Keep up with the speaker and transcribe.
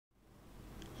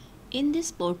In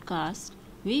this podcast,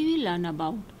 we will learn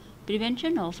about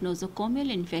prevention of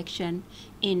nosocomial infection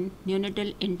in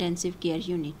neonatal intensive care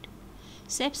unit.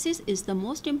 Sepsis is the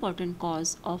most important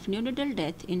cause of neonatal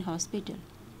death in hospital.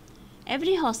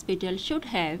 Every hospital should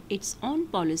have its own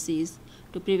policies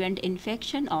to prevent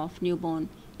infection of newborn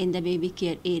in the baby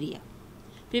care area.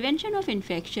 Prevention of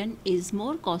infection is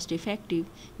more cost effective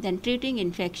than treating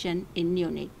infection in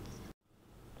neonates.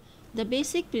 The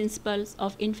basic principles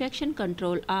of infection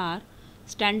control are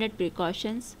standard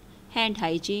precautions, hand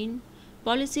hygiene,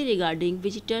 policy regarding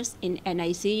visitors in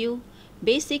NICU,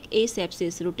 basic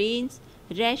asepsis routines,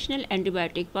 rational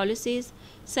antibiotic policies,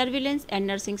 surveillance and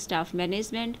nursing staff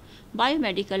management,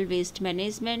 biomedical waste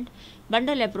management,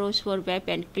 bundle approach for WEP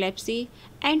and epilepsy,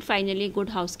 and finally good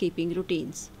housekeeping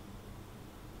routines.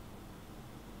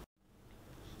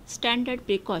 Standard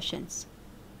precautions.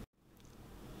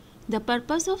 The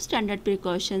purpose of standard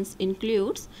precautions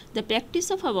includes the practice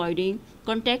of avoiding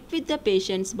contact with the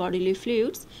patient's bodily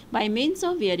fluids by means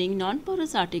of wearing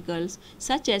non-porous articles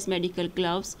such as medical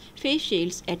gloves, face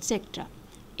shields, etc.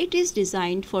 It is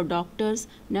designed for doctors,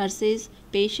 nurses,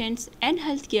 patients, and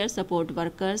healthcare support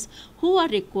workers who are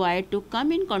required to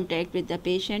come in contact with the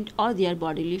patient or their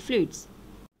bodily fluids.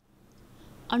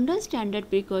 Under standard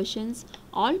precautions,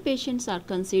 all patients are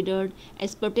considered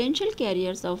as potential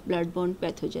carriers of bloodborne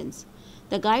pathogens.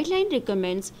 The guideline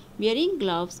recommends wearing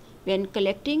gloves when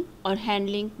collecting or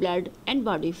handling blood and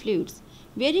body fluids,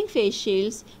 wearing face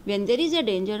shields when there is a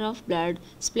danger of blood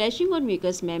splashing on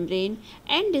mucous membrane,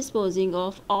 and disposing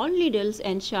of all needles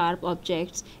and sharp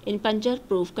objects in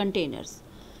puncture-proof containers.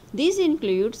 These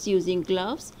includes using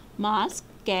gloves, mask,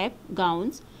 cap,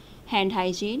 gowns, hand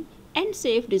hygiene, and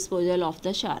safe disposal of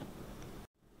the sharp.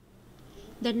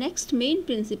 The next main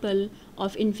principle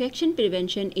of infection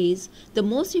prevention is the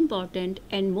most important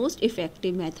and most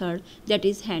effective method, that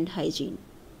is hand hygiene.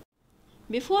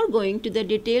 Before going to the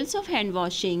details of hand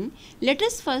washing, let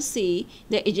us first see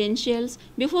the essentials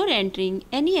before entering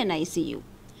any NICU.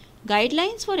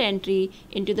 Guidelines for entry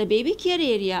into the baby care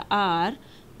area are: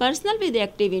 personnel with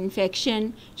active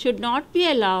infection should not be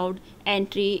allowed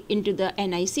entry into the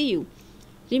NICU.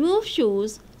 Remove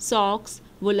shoes, socks,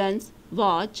 woolens,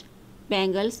 watch,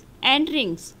 bangles and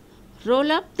rings. Roll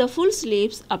up the full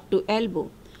sleeves up to elbow.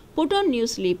 Put on new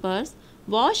slippers.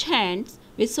 Wash hands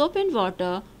with soap and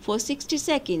water for 60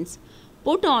 seconds.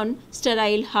 Put on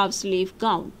sterile half-sleeve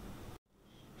gown.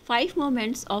 5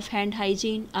 moments of hand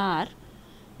hygiene are: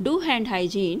 do hand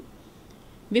hygiene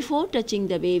before touching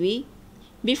the baby,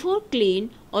 before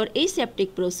clean or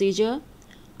aseptic procedure,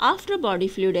 after body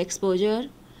fluid exposure,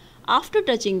 after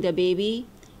touching the baby,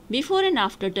 before and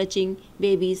after touching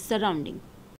baby's surrounding.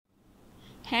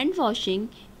 Hand washing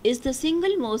is the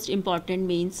single most important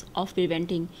means of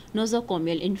preventing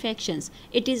nosocomial infections.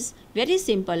 It is very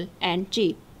simple and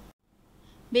cheap.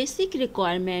 Basic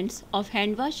requirements of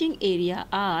hand washing area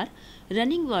are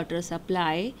running water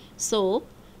supply, soap,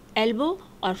 elbow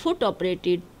or foot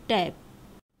operated tap.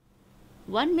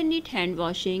 1 minute hand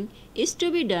washing is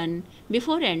to be done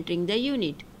before entering the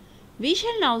unit. We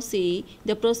shall now see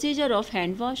the procedure of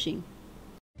hand washing.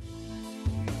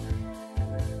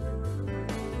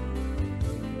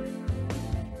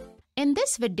 In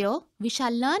this video, we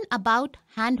shall learn about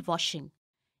hand washing.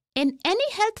 In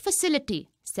any health facility,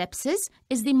 sepsis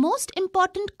is the most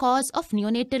important cause of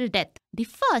neonatal death. The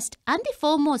first and the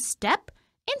foremost step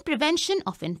in prevention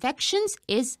of infections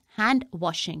is hand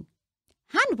washing.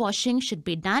 Hand washing should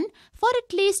be done for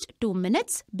at least 2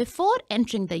 minutes before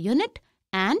entering the unit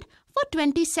and for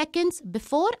 20 seconds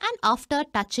before and after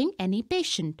touching any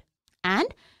patient.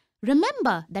 And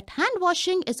remember that hand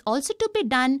washing is also to be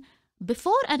done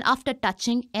before and after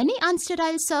touching any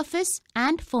unsterile surface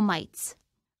and fomites.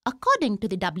 According to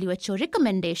the WHO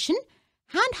recommendation,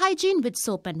 hand hygiene with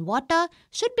soap and water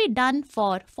should be done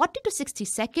for 40 to 60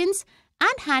 seconds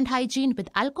and hand hygiene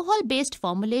with alcohol-based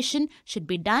formulation should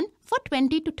be done for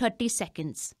 20 to 30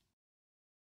 seconds.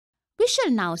 We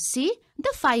shall now see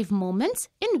the 5 moments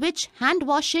in which hand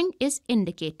washing is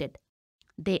indicated.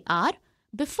 They are: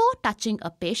 before touching a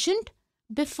patient,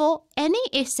 before any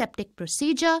aseptic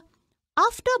procedure,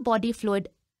 after body fluid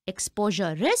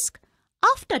exposure risk,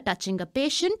 after touching a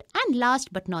patient, and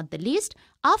last but not the least,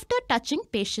 after touching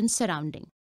patient's surrounding.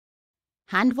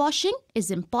 Hand washing is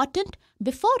important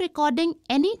before recording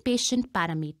any patient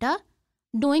parameter,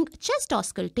 doing chest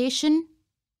auscultation,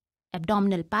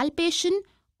 abdominal palpation,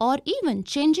 or even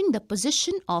changing the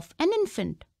position of an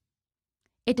infant.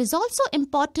 It is also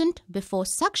important before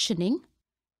suctioning,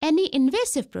 any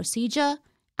invasive procedure,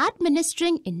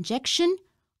 administering injection,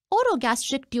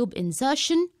 orogastric tube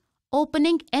insertion,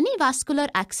 opening any vascular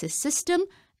access system,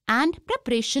 and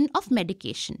preparation of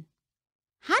medication.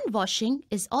 Hand washing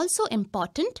is also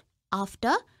important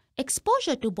after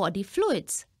exposure to body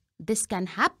fluids. This can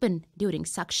happen during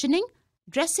suctioning,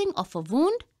 dressing of a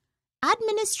wound,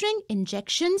 administering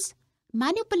injections,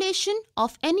 manipulation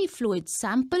of any fluid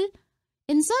sample,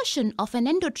 insertion of an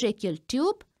endotracheal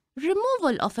tube,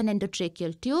 removal of an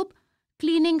endotracheal tube,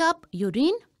 cleaning up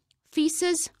urine,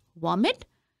 feces, vomit,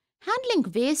 handling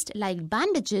waste like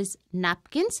bandages,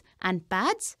 napkins and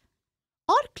pads,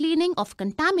 or cleaning of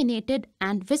contaminated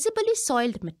and visibly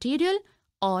soiled material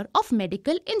or of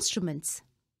medical instruments.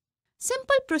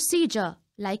 Simple procedure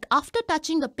like after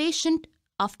touching a patient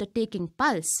after taking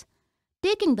pulse,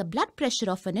 taking the blood pressure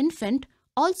of an infant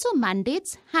also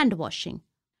mandates hand washing.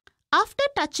 After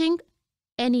touching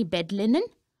any bed linen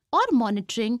or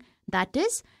monitoring, that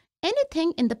is,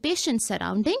 anything in the patient's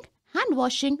surrounding, hand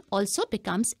washing also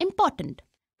becomes important.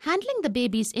 Handling the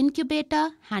baby's incubator,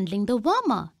 handling the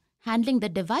warmer, handling the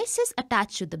devices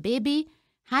attached to the baby,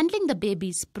 handling the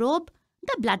baby's probe,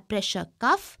 the blood pressure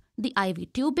cuff, the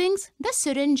IV tubings, the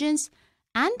syringes,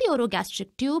 and the orogastric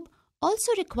tube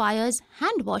also requires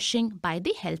hand washing by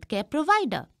the healthcare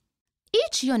provider.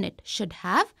 Each unit should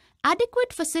have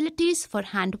adequate facilities for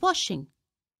hand washing.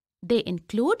 They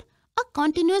include a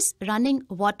continuous running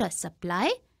water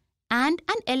supply and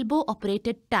an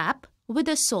elbow-operated tap with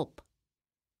a soap.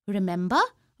 Remember,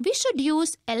 we should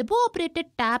use elbow-operated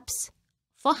taps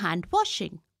for hand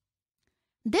washing.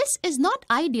 This is not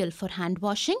ideal for hand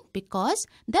washing because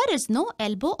there is no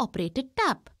elbow-operated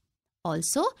tap.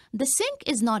 Also, the sink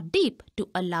is not deep to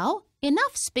allow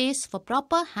enough space for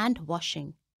proper hand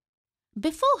washing.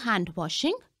 Before hand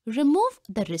washing, remove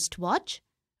the wristwatch,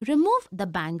 remove the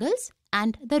bangles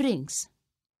and the rings.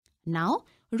 Now,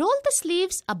 roll the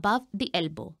sleeves above the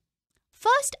elbow.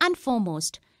 First and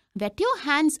foremost, wet your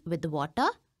hands with water.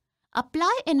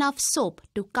 Apply enough soap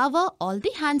to cover all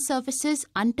the hand surfaces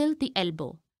until the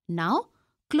elbow. Now,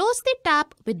 close the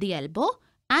tap with the elbow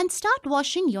and start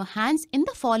washing your hands in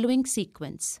the following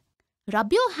sequence.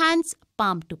 Rub your hands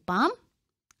palm to palm.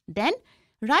 Then,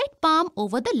 right palm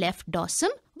over the left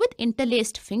dorsum with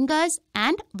interlaced fingers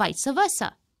and vice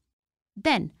versa.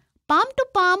 Then, palm to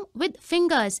palm with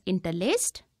fingers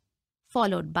interlaced,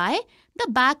 followed by the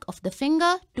back of the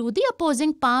finger to the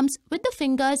opposing palms with the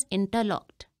fingers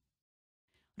interlocked.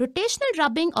 Rotational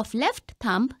rubbing of left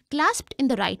thumb clasped in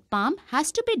the right palm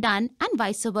has to be done and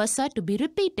vice versa to be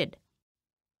repeated.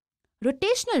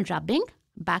 Rotational rubbing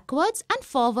backwards and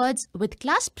forwards with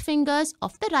clasped fingers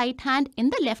of the right hand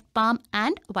in the left palm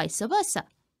and vice versa.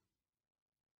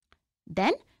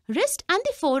 Then wrist and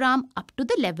the forearm up to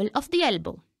the level of the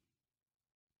elbow.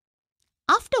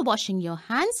 After washing your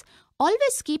hands,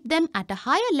 always keep them at a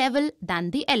higher level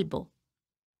than the elbow.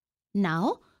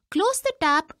 Now, close the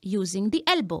tap using the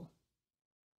elbow.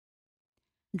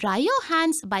 Dry your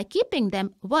hands by keeping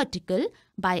them vertical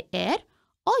by air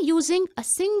or using a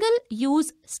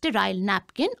single-use sterile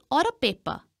napkin or a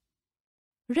paper.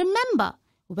 Remember,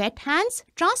 wet hands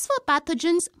transfer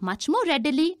pathogens much more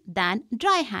readily than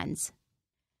dry hands.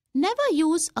 Never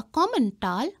use a common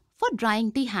towel for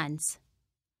drying the hands.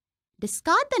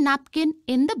 Discard the napkin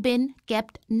in the bin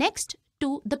kept next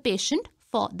to the patient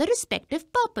for the respective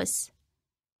purpose.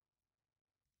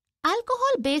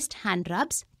 Alcohol-based hand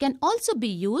rubs can also be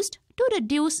used to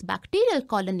reduce bacterial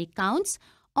colony counts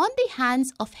on the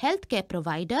hands of healthcare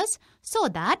providers so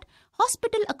that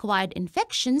hospital-acquired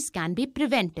infections can be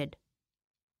prevented.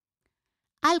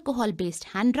 Alcohol-based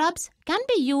hand rubs can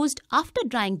be used after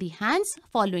drying the hands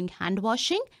following hand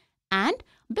washing and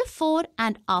before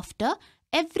and after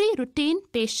every routine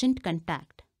patient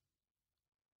contact.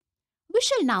 We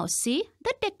shall now see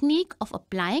the technique of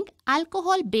applying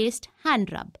alcohol-based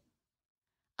hand rub.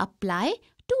 Apply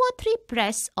 2 or 3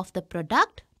 press of the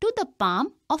product to the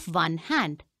palm of one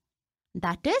hand.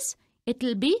 That is, it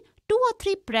will be 2 or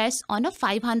 3 press on a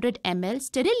 500 ml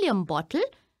sterilium bottle,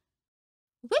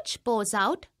 which pours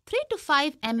out 3 to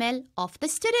 5 ml of the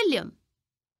sterilium.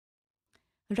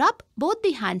 Rub both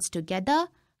the hands together,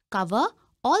 cover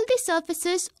all the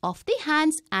surfaces of the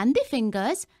hands and the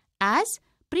fingers as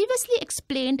previously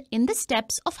explained in the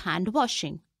steps of hand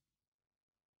washing.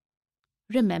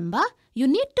 Remember, you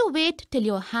need to wait till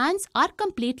your hands are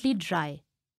completely dry.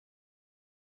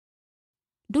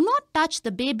 Do not touch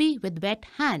the baby with wet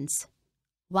hands.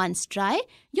 Once dry,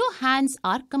 your hands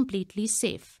are completely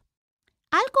safe.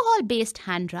 Alcohol-based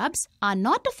hand rubs are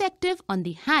not effective on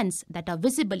the hands that are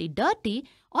visibly dirty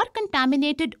or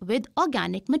contaminated with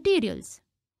organic materials.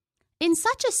 In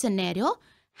such a scenario,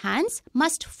 hands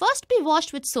must first be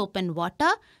washed with soap and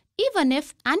water, even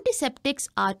if antiseptics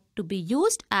are to be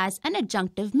used as an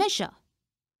adjunctive measure.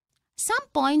 Some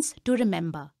points to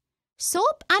remember.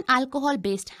 Soap and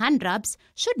alcohol-based hand rubs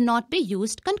should not be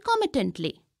used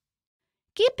concomitantly.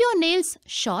 Keep your nails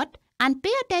short and pay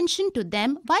attention to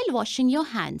them while washing your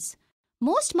hands.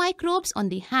 Most microbes on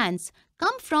the hands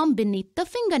come from beneath the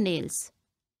fingernails.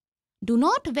 Do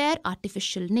not wear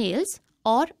artificial nails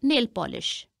or nail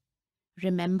polish.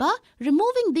 Remember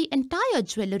removing the entire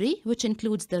jewelry, which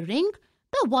includes the ring,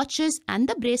 the watches and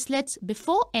the bracelets,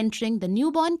 before entering the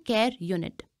newborn care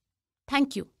unit.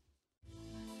 Thank you.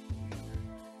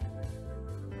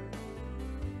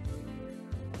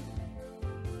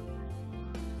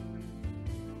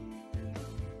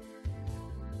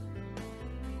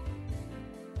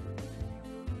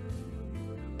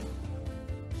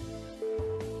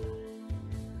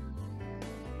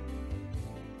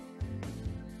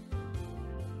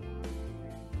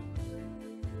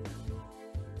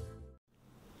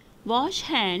 Wash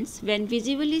hands when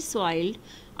visibly soiled,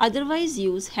 otherwise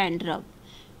use hand rub.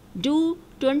 Do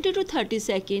 20 to 30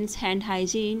 seconds hand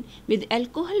hygiene with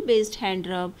alcohol-based hand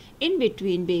rub in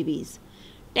between babies.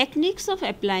 Techniques of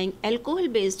applying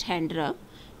alcohol-based hand rub.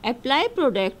 Apply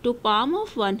product to palm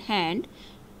of one hand.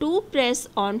 2 press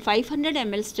on 500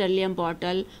 ml sterlium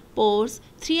bottle, pours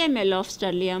 3 ml of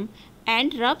sterlium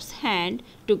and rubs hand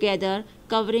together,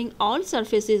 covering all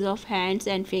surfaces of hands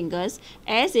and fingers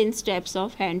as in steps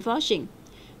of hand washing.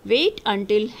 Wait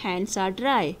until hands are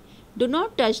dry. Do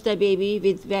not touch the baby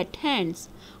with wet hands.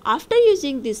 After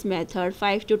using this method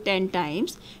 5 to 10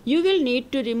 times, you will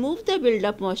need to remove the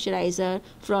build-up moisturizer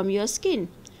from your skin.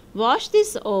 Wash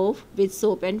this off with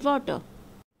soap and water.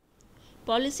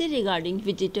 Policy regarding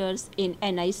visitors in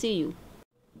NICU.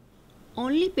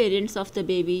 Only parents of the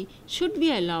baby should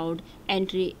be allowed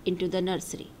entry into the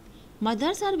nursery.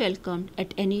 Mothers are welcomed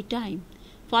at any time.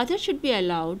 Father should be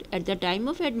allowed at the time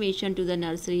of admission to the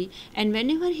nursery and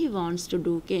whenever he wants to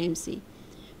do KMC.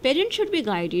 Parents should be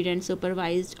guided and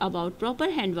supervised about proper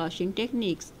hand washing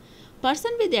techniques.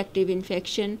 Person with active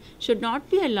infection should not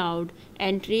be allowed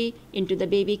entry into the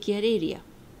baby care area.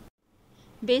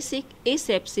 Basic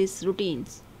asepsis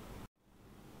routines.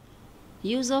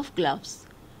 Use of gloves.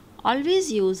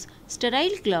 Always use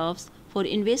sterile gloves for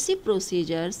invasive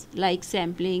procedures like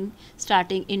sampling,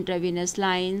 starting intravenous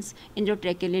lines,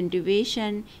 endotracheal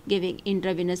intubation, giving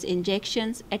intravenous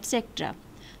injections, etc.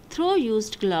 Throw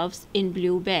used gloves in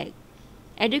blue bag.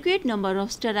 Adequate number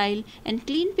of sterile and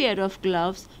clean pair of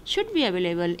gloves should be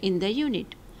available in the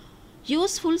unit.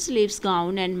 Use full sleeves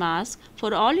gown and mask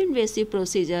for all invasive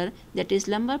procedure, that is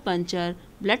lumbar puncture,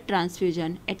 blood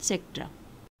transfusion, etc.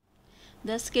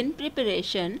 The skin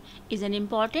preparation is an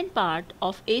important part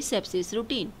of asepsis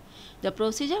routine. The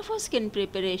procedure for skin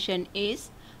preparation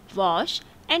is wash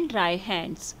and dry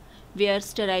hands, wear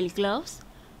sterile gloves,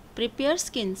 prepare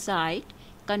skin site,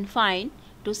 confine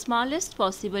to smallest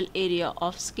possible area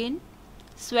of skin,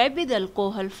 swab with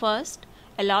alcohol first,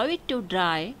 allow it to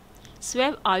dry,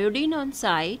 swab iodine on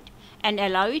site and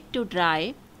allow it to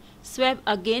dry, swab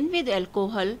again with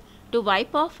alcohol to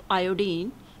wipe off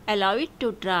iodine, allow it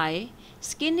to dry.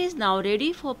 Skin is now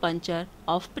ready for puncture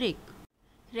of prick.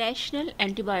 Rational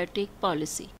antibiotic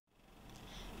policy.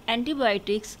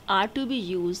 Antibiotics are to be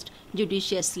used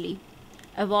judiciously.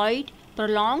 Avoid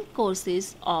prolonged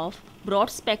courses of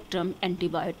broad-spectrum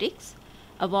antibiotics.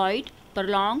 Avoid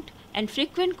prolonged and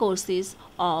frequent courses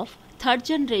of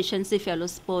third-generation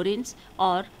cephalosporins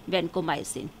or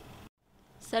vancomycin.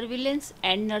 Surveillance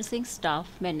and nursing staff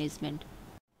management.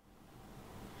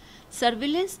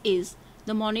 Surveillance is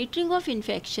the monitoring of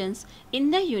infections in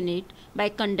the unit by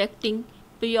conducting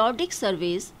periodic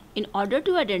surveys in order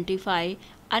to identify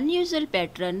unusual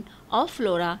pattern of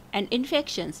flora and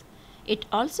infections. It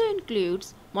also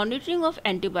includes monitoring of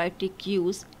antibiotic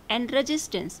use and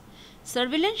resistance.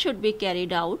 Surveillance should be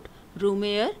carried out room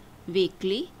air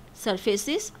weekly,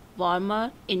 surfaces,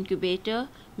 warmer, incubator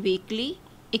weekly,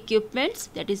 equipments,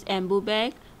 that is ambu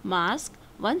bag, mask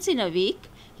once in a week,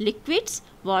 liquids,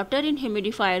 water in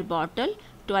humidifier bottle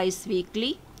twice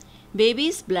weekly,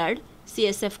 baby's blood,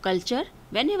 CSF culture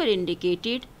whenever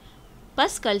indicated,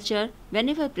 pus culture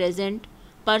whenever present,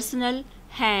 personal,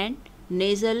 hand,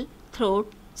 nasal,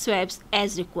 throat swabs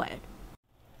as required.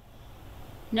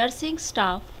 Nursing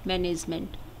staff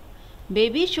management.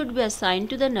 Babies should be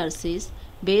assigned to the nurses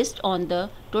based on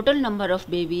the total number of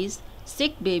babies,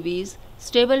 sick babies,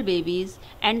 stable babies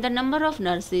and the number of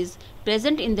nurses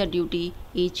present in the duty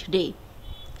each day.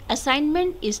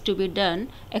 Assignment is to be done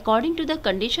according to the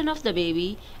condition of the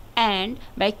baby and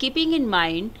by keeping in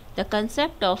mind the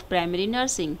concept of primary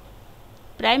nursing.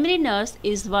 Primary nurse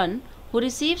is one who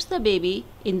receives the baby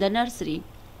in the nursery.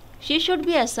 She should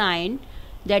be assigned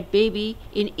that baby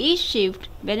in each shift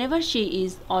whenever she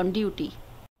is on duty.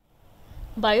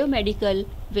 Biomedical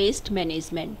waste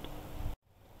management.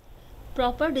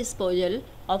 Proper disposal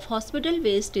of hospital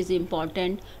waste is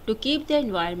important to keep the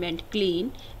environment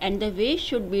clean, and the waste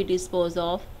should be disposed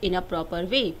of in a proper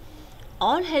way.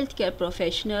 All healthcare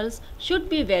professionals should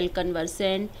be well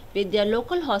conversant with their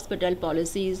local hospital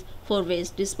policies for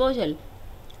waste disposal.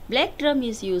 Black drum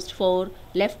is used for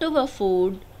leftover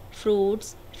food,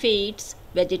 fruits, feeds,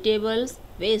 vegetables,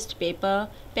 waste paper,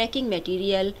 packing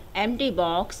material, empty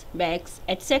box, bags,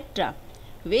 etc.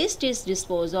 Waste is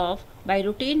disposed of by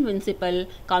routine municipal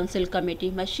council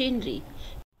committee machinery.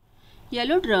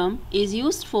 Yellow drum is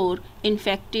used for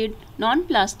infected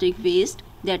non-plastic waste,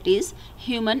 that is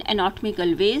human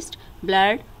anatomical waste,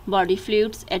 blood, body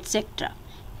fluids, etc.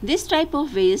 This type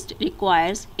of waste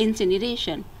requires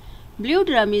incineration. Blue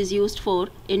drum is used for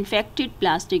infected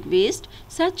plastic waste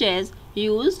such as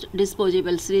used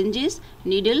disposable syringes,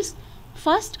 needles.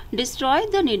 First, destroy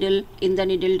the needle in the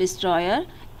needle destroyer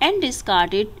and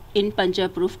discard it in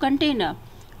puncture-proof container.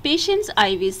 Patient's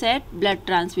IV set, blood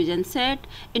transfusion set,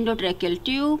 endotracheal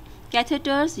tube,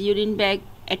 catheters, urine bag,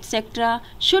 etc.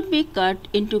 should be cut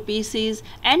into pieces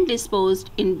and disposed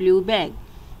in blue bag.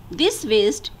 This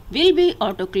waste will be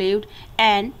autoclaved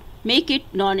and make it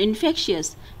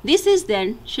non-infectious. This is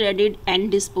then shredded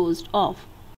and disposed of.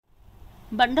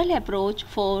 Bundle approach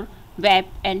for WAP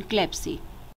and CLEPSY.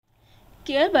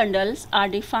 Care bundles are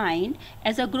defined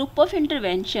as a group of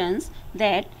interventions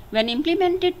that, when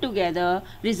implemented together,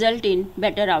 result in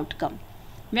better outcome.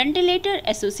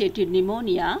 Ventilator-associated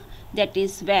pneumonia, that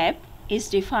is WAP, is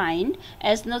defined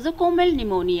as nosocomial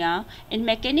pneumonia in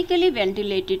mechanically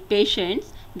ventilated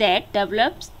patients that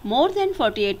develops more than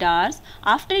 48 hours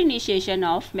after initiation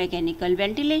of mechanical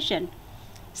ventilation.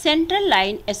 Central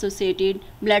line associated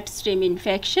bloodstream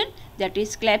infection, that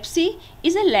is CLEPSY,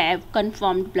 is a lab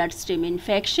confirmed bloodstream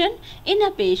infection in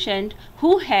a patient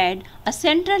who had a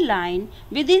central line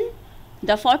within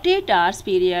the 48 hours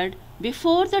period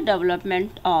before the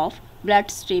development of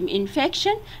bloodstream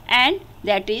infection, and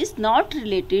that is not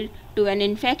related to an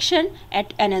infection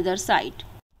at another site.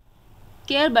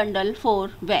 Care bundle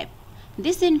for WAP.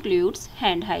 This includes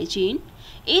hand hygiene,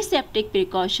 aseptic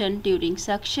precaution during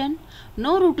suction,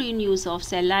 no routine use of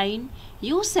saline,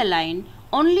 use saline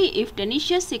only if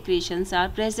tenacious secretions are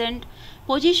present,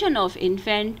 position of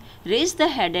infant, raise the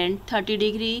head end 30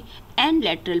 degree and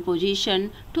lateral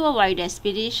position to avoid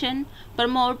aspiration,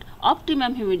 promote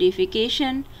optimum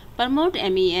humidification, promote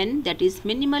MEN, that is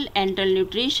minimal enteral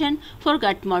nutrition for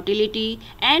gut motility,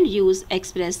 and use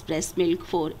express breast milk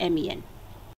for MEN.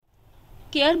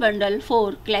 Care bundle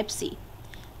for CLEPSY.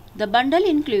 The bundle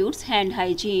includes hand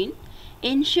hygiene,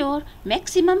 ensure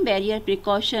maximum barrier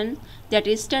precaution, that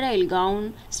is sterile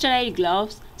gown, sterile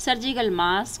gloves, surgical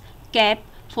mask, cap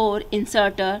for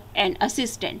inserter and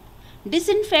assistant.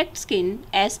 Disinfect skin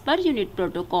as per unit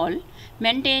protocol,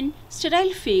 maintain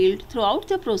sterile field throughout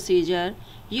the procedure,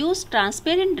 use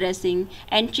transparent dressing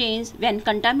and change when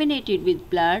contaminated with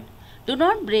blood, do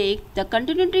not break the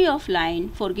continuity of line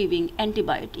for giving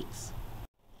antibiotics.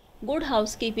 Good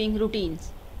housekeeping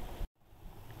routines.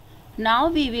 Now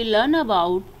we will learn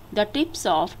about the tips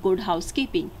of good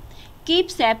housekeeping.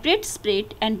 Keep separate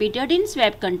sprit and betadine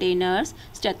swab containers,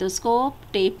 stethoscope,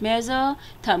 tape measure,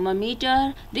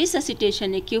 thermometer,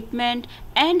 resuscitation equipment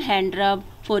and hand rub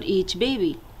for each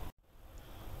baby.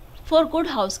 For good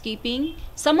housekeeping,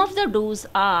 some of the do's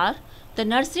are: the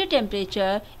nursery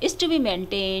temperature is to be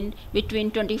maintained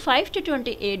between 25 to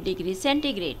 28 degrees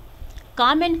centigrade.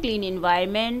 Calm and clean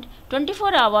environment,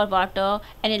 24-hour water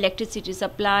and electricity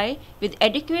supply with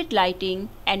adequate lighting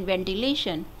and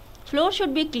ventilation. Floor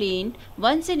should be cleaned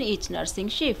once in each nursing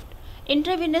shift.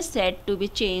 Intravenous set to be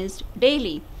changed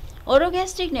daily.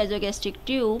 Orogastric nasogastric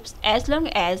tubes as long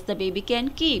as the baby can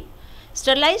keep.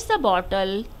 Sterilize the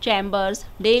bottle chambers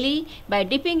daily by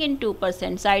dipping in 2%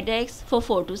 Cidex for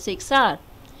 4 to 6 hours.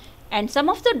 And some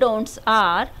of the don'ts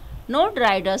are: no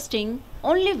dry dusting,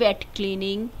 only wet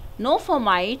cleaning, no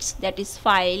fomites, that is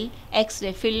file,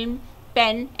 X-ray film,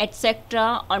 pen,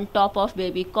 etc. on top of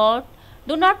baby cot.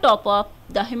 Do not top up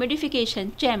the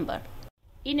humidification chamber.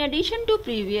 In addition to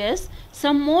previous,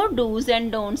 some more do's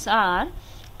and don'ts are: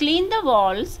 clean the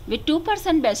walls with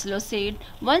 2% Bacillocid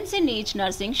once in each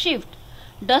nursing shift.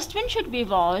 Dustbin should be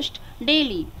washed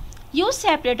daily. Use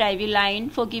separate IV line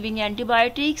for giving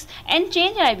antibiotics and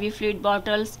change IV fluid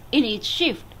bottles in each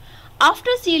shift.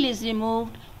 After seal is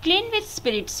removed, clean with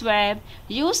spirit swab.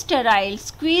 Use sterile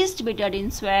squeezed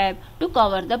betadine swab to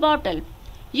cover the bottle.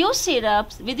 Use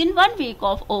syrups within 1 week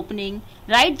of opening.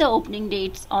 Write the opening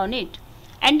dates on it.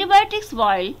 Antibiotics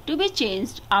vial to be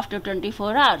changed after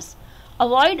 24 hours.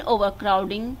 Avoid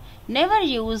overcrowding. Never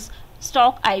use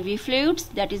stock IV fluids,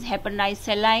 that is heparinized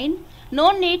saline.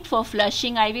 No need for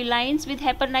flushing IV lines with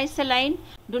heparinized saline.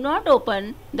 Do not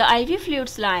open the IV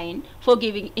fluids line for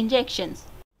giving injections.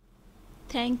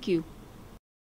 Thank you.